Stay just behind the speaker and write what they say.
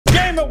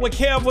Gaming with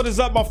Kev, what is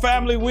up, my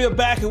family? We're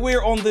back and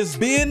we're on this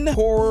Ben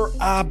Horror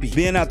Obby.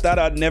 Ben, I thought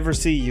I'd never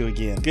see you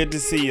again. Good to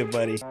see you,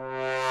 buddy.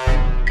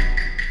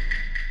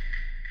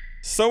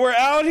 So we're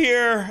out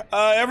here.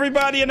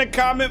 Everybody in the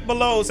comment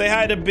below, say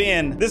hi to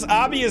Ben. This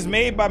obby is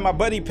made by my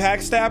buddy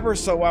Packstabber,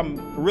 so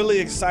I'm really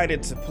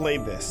excited to play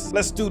this.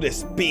 Let's do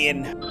this,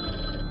 Ben.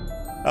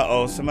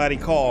 Uh-oh, somebody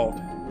called.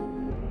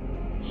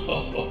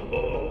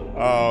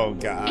 Oh,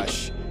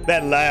 gosh.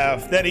 That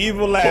laugh, that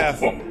evil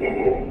laugh.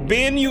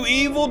 Ben, you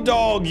evil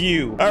dog,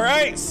 you. All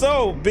right,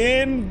 so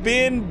Ben,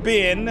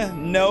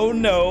 no.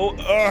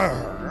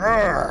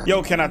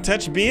 Yo, can I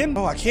touch Ben?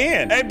 Oh, I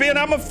can. Hey, Ben,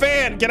 I'm a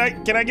fan. Can I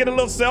get a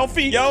little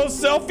selfie? Yo,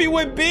 selfie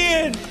with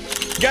Ben.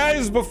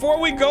 Guys, before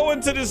we go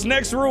into this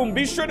next room,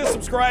 be sure to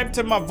subscribe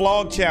to my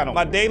vlog channel,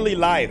 my daily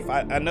life.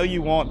 I know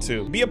you want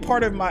to. Be a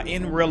part of my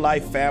in real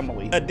life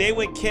family. A Day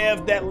with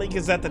Kev, that link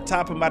is at the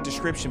top of my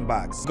description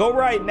box. Go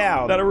right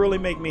now. That'll really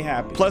make me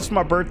happy. Plus,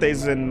 my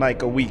birthday's in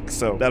like a week,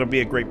 so that'll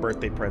be a great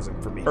birthday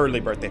present for me. Early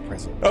birthday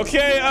present.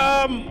 Okay,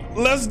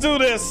 let's do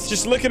this.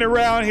 Just looking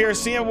around here,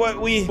 seeing what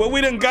we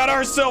done got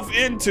ourselves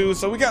into.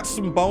 So we got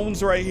some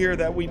bones right here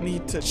that we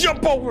need to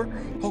jump over.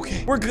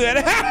 Okay, we're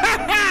good.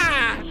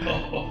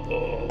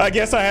 I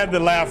guess I had the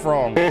laugh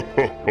wrong.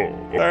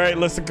 All right,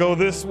 let's go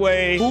this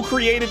way. Who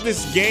created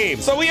this game?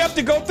 So we have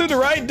to go through the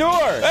right door.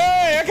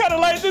 Hey, I kind of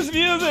like this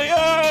music.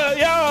 All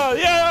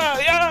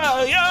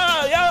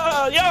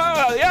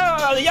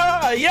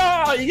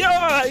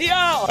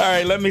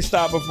right, let me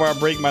stop before I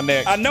break my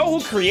neck. I know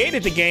who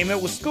created the game.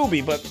 It was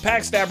Scooby, but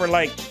Packstabber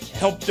like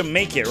helped him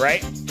make it,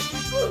 right?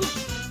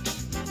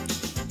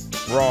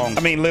 Wrong.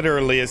 I mean,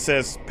 literally, it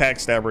says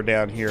Packstabber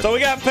down here. So we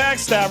got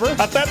Packstabber.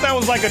 I thought that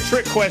was like a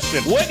trick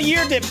question. What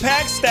year did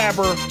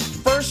Packstabber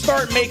first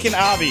start making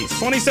obbies?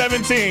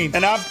 2017.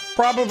 And I've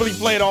probably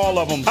played all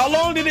of them. How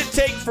long did it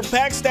take for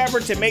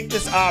Packstabber to make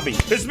this obby?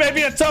 This may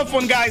be a tough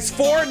one, guys.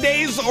 4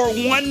 days or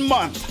 1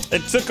 month?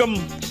 It took him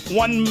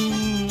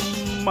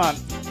 1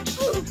 month.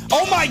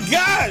 Oh my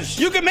gosh!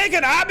 You can make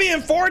an obby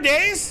in 4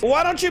 days?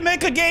 Why don't you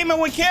make a Gaming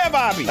with Kev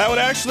obby? That would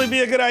actually be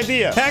a good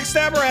idea.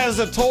 Packstabber has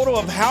a total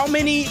of how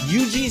many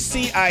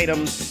UGC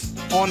items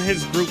on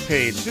his group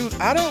page? Dude,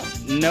 I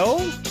don't know.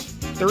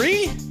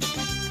 3?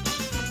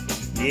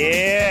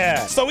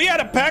 Yeah. So we had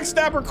a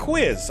Packstabber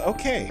quiz.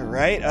 Okay. All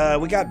right.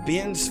 We got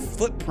Ben's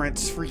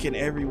footprints freaking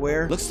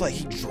everywhere. Looks like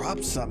he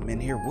dropped something in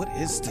here. What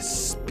is this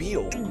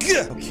spill?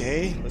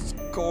 Okay. Let's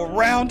go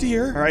around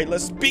here. All right.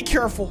 Let's be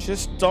careful.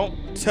 Just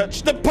don't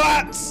touch the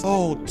pots.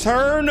 Oh,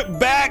 turn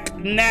back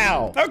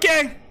now.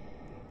 Okay.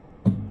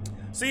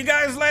 See you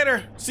guys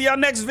later. See y'all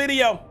next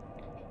video.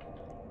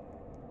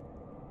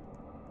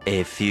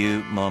 A few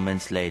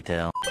moments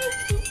later.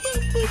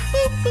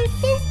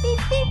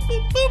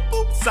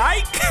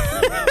 Psych.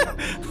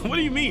 What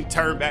do you mean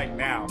turn back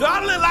now? Do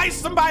I look like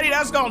somebody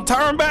that's gonna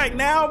turn back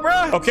now,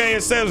 bruh? Okay,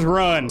 it says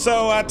run.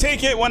 So I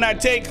take it when I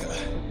take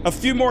a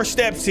few more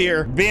steps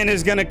here, Ben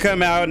is gonna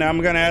come out and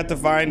I'm gonna have to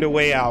find a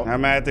way out.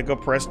 I'm gonna have to go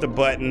press the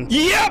button.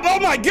 Yep, oh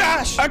my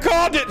gosh, I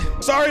called it.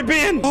 Sorry,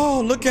 Ben.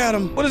 Oh, look at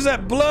him. What is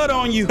that blood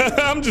on you?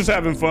 I'm just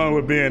having fun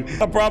with Ben.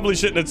 I probably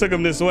shouldn't have took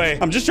him this way.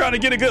 I'm just trying to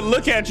get a good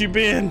look at you,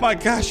 Ben. My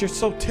gosh, you're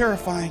so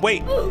terrifying.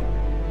 Wait.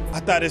 I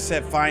thought it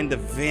said find the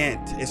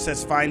vent. It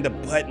says find the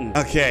button.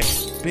 Okay,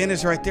 Ben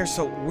is right there.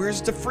 So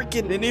where's the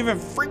freaking, didn't even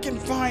freaking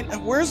find,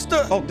 where's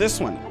the, oh, this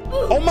one.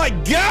 Oh my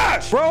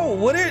gosh, bro,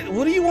 what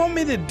do you want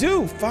me to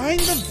do? Find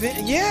the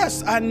vent?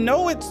 Yes, I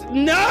know it's,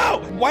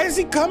 no. Why is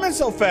he coming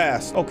so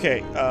fast?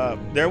 Okay,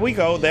 there we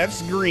go.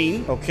 That's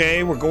green.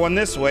 Okay, we're going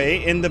this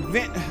way. In the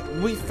vent,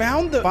 we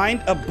found the,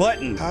 find a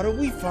button. How do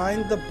we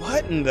find the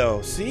button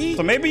though? See?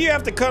 So maybe you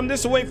have to come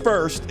this way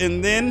first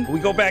and then we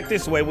go back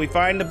this way. We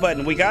find the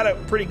button. We got a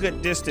pretty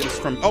good distance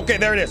from, okay,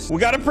 there it is.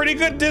 We got a pretty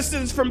good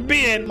distance from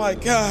Ben. My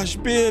gosh,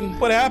 Ben,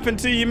 what happened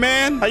to you,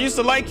 man? I used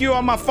to like you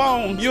on my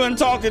phone. You and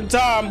Talking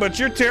Tom, but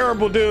you're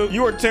terrible, dude.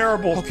 You are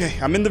terrible. Okay,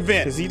 I'm in the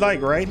vent. Is he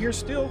like right here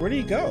still? Where'd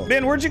he go?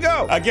 Ben, where'd you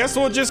go? I guess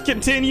we'll just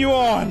continue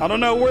on. I don't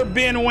know where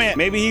Ben went.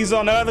 Maybe he's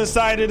on the other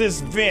side of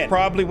this vent.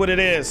 Probably what it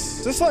is.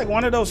 Is this like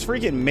one of those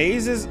freaking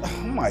mazes?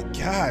 Oh my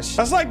gosh.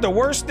 That's like the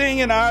worst thing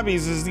in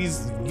obbies is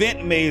these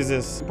vent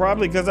mazes.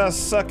 Probably because I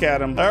suck at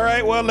them. All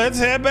right, well, let's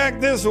head back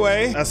this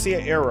way. I see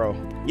an arrow.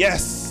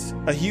 Yes,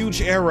 a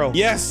huge arrow.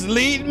 Yes,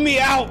 lead me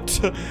out.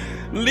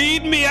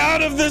 Lead me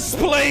out of this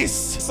place.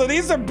 So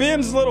these are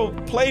Ben's little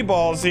play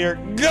balls here.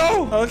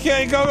 Go.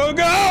 Okay, go, go,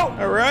 go.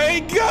 All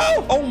right,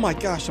 go. Oh my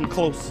gosh, I'm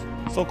close.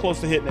 So close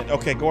to hitting it.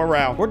 Okay, go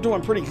around. We're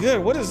doing pretty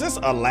good. What is this,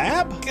 a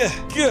lab?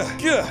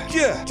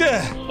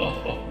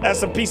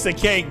 That's a piece of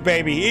cake,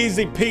 baby.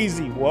 Easy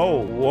peasy.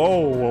 Whoa,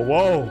 whoa, whoa,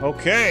 whoa.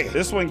 Okay,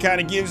 this one kind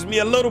of gives me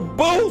a little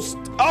boost.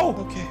 Oh,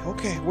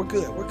 okay, we're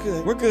good, we're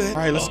good. All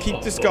right, let's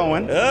keep this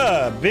going.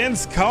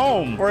 Ben's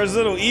comb for his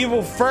little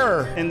evil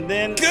fur. And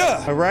then,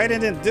 all right,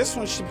 and then this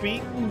one should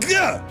be,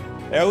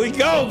 There we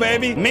go,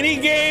 baby. Mini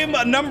game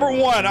number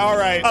 1. All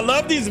right. I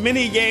love these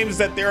mini games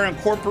that they're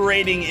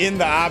incorporating in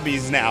the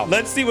obbies now.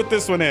 Let's see what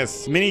this one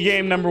is. Mini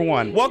game number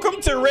 1. Welcome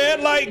to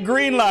red light,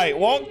 green light.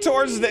 Walk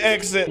towards the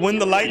exit when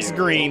the light's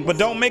green, but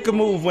don't make a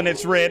move when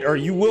it's red or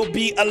you will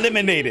be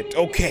eliminated.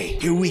 Okay,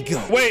 here we go.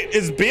 Wait,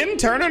 is Ben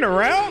turning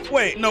around?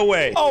 Wait, no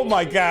way. Oh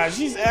my gosh,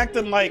 he's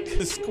acting like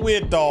the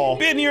squid doll.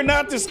 Ben, you're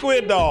not the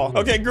squid doll.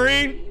 Okay,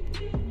 green.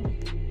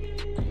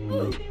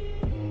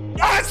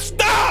 I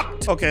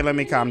stopped! Okay, let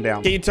me calm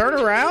down. Can you turn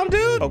around,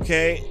 dude?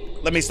 Okay,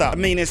 let me stop. I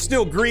mean, it's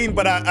still green,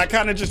 but I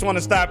kind of just want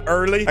to stop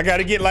early. I got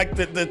to get like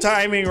the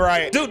timing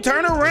right. Dude,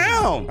 turn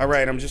around. All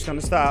right, I'm just going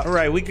to stop. All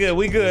right, we good,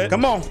 we good.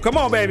 Come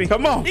on, baby,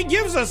 come on. He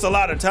gives us a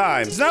lot of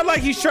time. It's not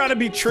like he's trying to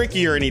be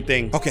tricky or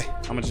anything. Okay,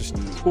 I'm gonna just,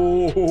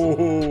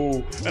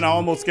 ooh, and I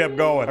almost kept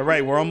going. All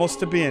right, we're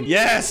almost to Ben.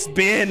 Yes,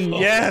 Ben,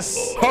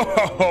 yes.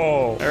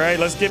 All right,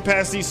 let's get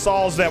past these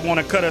saws that want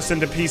to cut us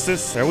into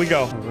pieces. There we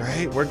go. All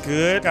right, we're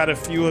good. Got a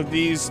few of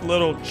these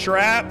little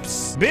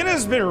traps. Ben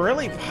has been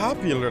really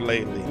popular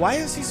lately. Why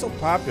is he so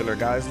popular,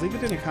 guys? Leave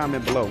it in the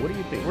comment below. What do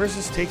you think? Where's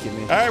this taking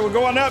me? All right, we're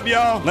going up,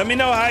 y'all. Let me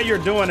know how you're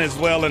doing as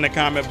well in the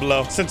comment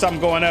below. Since I'm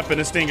going up and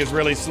this thing is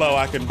really slow,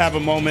 I can have a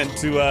moment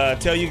to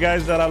tell you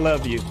guys that I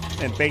love you.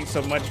 And thanks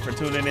so much for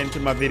tuning into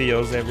my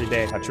videos every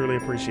day. I truly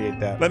appreciate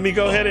that. Let me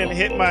go ahead and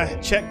hit my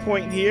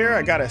checkpoint here.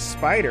 I got a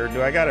spider.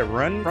 Do I got to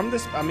run from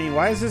this? I mean,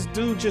 why is this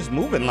dude just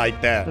moving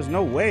like that? There's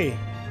no way.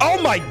 Oh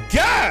my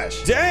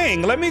gosh!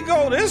 Dang, let me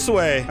go this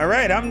way. All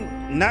right,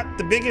 I'm not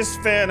the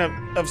biggest fan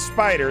of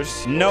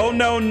spiders. No,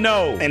 no,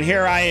 no. And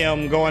here I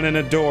am going in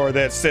a door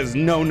that says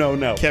no, no,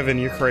 no. Kevin,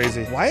 you're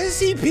crazy. Why is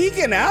he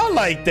peeking out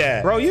like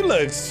that? Bro, you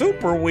look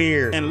super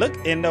weird. And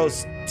look in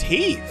those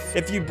teeth.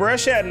 If you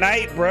brush at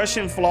night, brush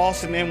and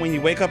floss, and then when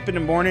you wake up in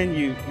the morning,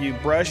 you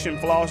brush and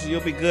floss, you'll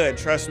be good.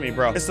 Trust me,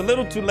 bro. It's a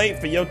little too late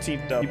for your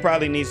teeth, though. You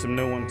probably need some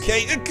new ones.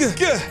 Okay,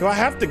 do I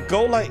have to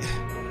go like...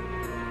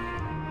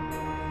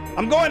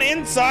 I'm going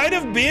inside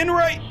of Ben,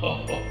 right?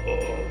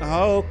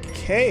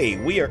 Okay,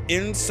 we are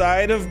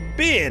inside of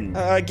Ben.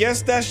 I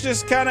guess that's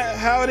just kind of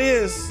how it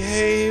is.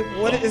 Hey,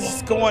 what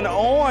is going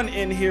on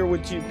in here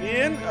with you,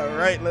 Ben? All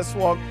right, let's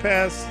walk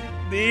past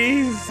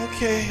these.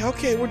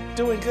 Okay, we're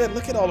doing good.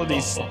 Look at all of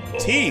these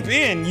teeth.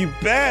 Ben, you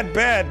bad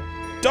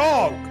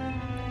dog.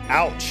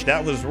 Ouch,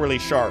 that was really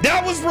sharp.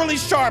 That was really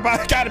sharp.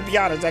 I gotta be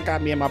honest, that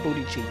got me in my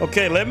booty cheek.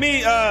 Okay,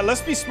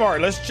 let's be smart.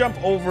 Let's jump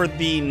over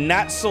the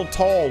not so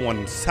tall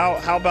ones.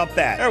 How about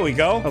that? There we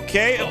go.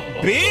 Okay,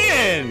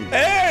 Ben.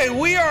 Hey,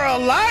 we are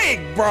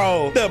alike,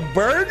 bro. The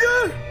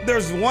burger?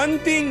 There's one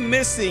thing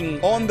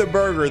missing on the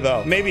burger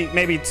though.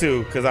 Maybe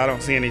two, because I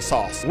don't see any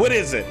sauce. What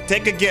is it?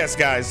 Take a guess,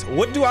 guys.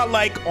 What do I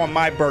like on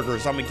my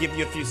burgers? I'm gonna give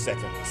you a few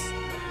seconds.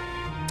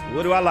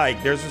 What do I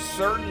like? There's a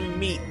certain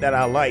meat that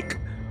I like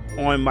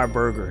on my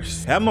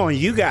burgers. Come on,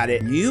 you got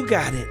it. You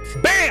got it.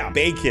 Bam!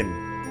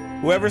 Bacon.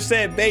 Whoever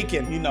said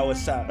bacon, you know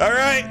what's up. All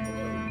right.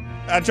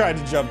 I tried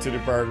to jump to the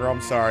burger.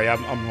 I'm sorry. I'm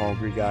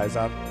hungry, guys.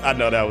 I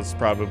know that was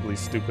probably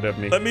stupid of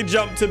me. Let me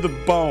jump to the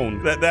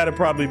bone. That'd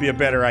probably be a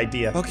better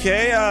idea.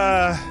 Okay,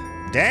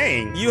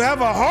 dang. You have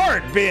a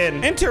heart,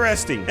 Ben.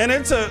 Interesting. And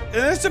it's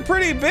a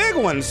pretty big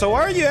one. So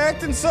why are you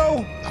acting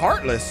so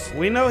heartless?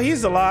 We know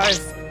he's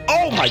alive.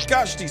 Oh my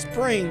gosh, these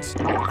brains.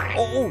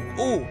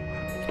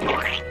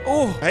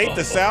 Oh, I hate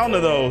the sound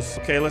of those.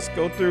 Okay, let's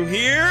go through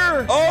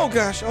here. Oh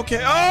gosh, okay,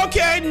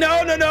 no,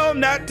 I'm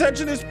not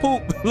touching his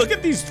poop. Look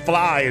at these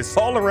flies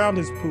all around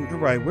his poop. All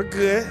right, we're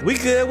good. We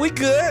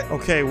good.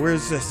 Okay,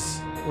 where's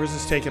this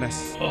taking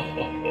us? All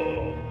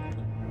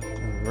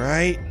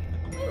right.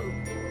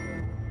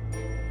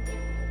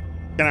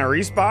 Can I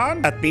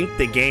respawn? I think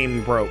the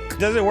game broke.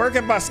 Does it work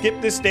if I skip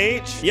this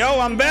stage?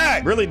 Yo, I'm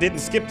back. Really didn't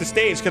skip the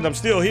stage because I'm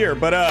still here.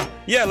 But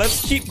yeah,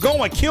 let's keep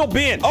going. Kill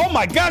Ben. Oh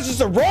my gosh,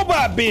 it's a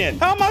robot Ben.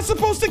 How am I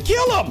supposed to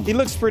kill him? He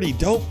looks pretty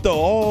dope though.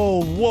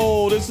 Oh,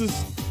 whoa, this is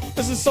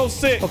so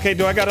sick. Okay,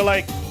 do I gotta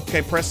like,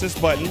 okay, press this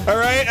button. All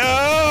right,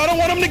 I don't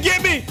want him to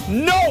get me.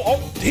 No, oh,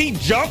 he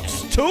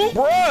jumps too?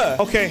 Bruh.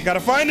 Okay, gotta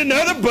find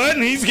another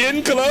button. He's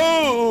getting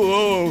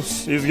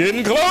close.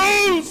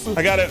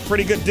 I got a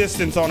pretty good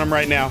distance on him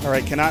right now. All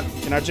right, can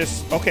I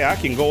just, okay, I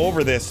can go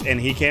over this and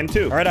he can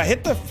too. All right, I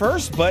hit the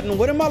first button.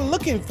 What am I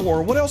looking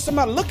for? What else am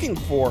I looking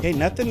for? Okay,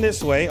 nothing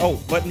this way. Oh,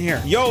 button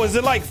here. Yo, is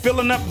it like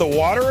filling up the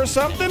water or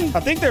something? I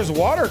think there's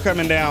water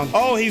coming down.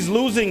 Oh, he's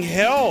losing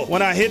health.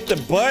 When I hit the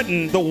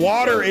button, the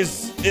water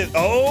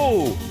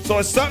oh, so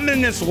it's something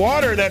in this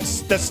water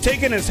that's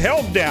taking his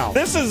health down.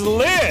 This is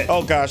lit.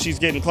 Oh gosh, he's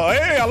getting close.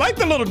 Hey, I like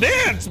the little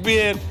dance,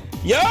 Ben.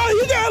 Yo,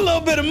 you got a little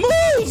bit of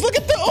moves. Look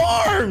at the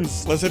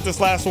arms. Let's hit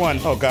this last one.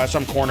 Oh gosh,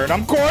 I'm cornered.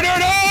 Oh!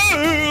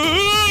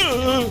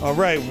 All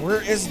right,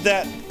 where is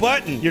that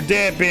button? You're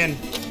dead, Ben.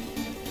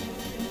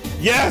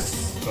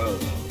 Yes.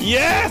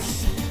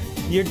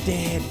 You're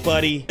dead,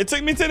 buddy. It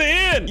took me to the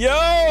end.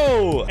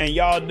 Yo! And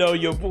y'all know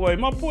your boy,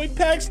 my boy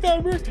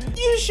Packstabber.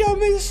 You show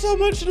me so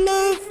much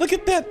love. Look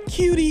at that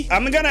cutie.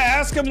 I'm gonna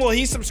ask him, will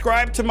he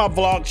subscribe to my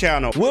vlog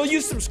channel? Will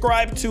you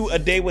subscribe to A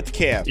Day with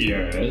Kev?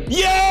 Yes.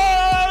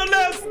 Yo,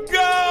 let's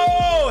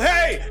go.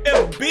 Hey,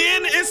 if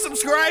Ben is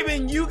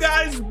subscribing, you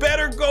guys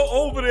better go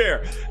over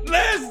there.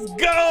 Let's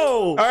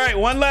go. All right,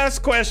 one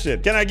last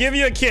question. Can I give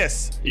you a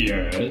kiss?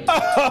 Yes.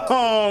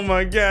 Oh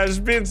my gosh,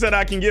 Ben said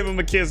I can give him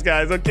a kiss,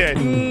 guys. Okay.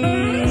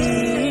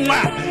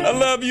 I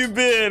love you,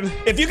 Ben.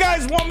 If you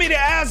guys want me to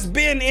ask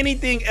Ben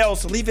anything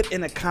else, leave it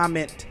in a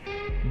comment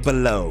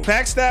below.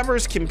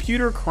 Backstabber's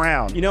computer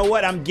crown. You know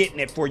what? I'm getting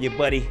it for you,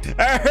 buddy.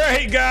 All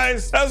right,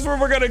 guys. That's where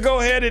we're going to go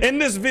ahead and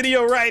end this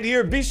video right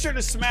here. Be sure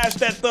to smash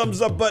that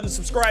thumbs up button.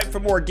 Subscribe for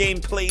more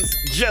gameplays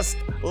just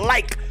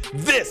like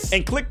this.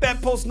 And click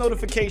that post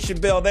notification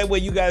bell. That way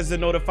you guys are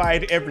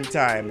notified every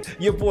time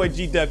your boy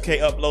GWK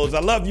uploads.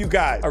 I love you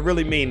guys. I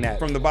really mean that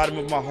from the bottom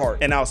of my heart.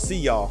 And I'll see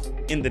y'all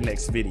in the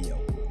next video.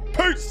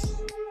 Peace.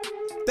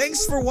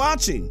 Thanks for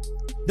watching.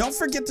 Don't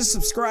forget to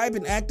subscribe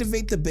and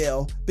activate the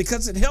bell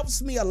because it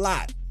helps me a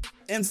lot.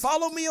 And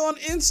follow me on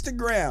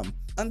Instagram.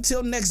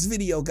 Until next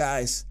video,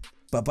 guys.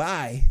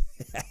 Bye-bye.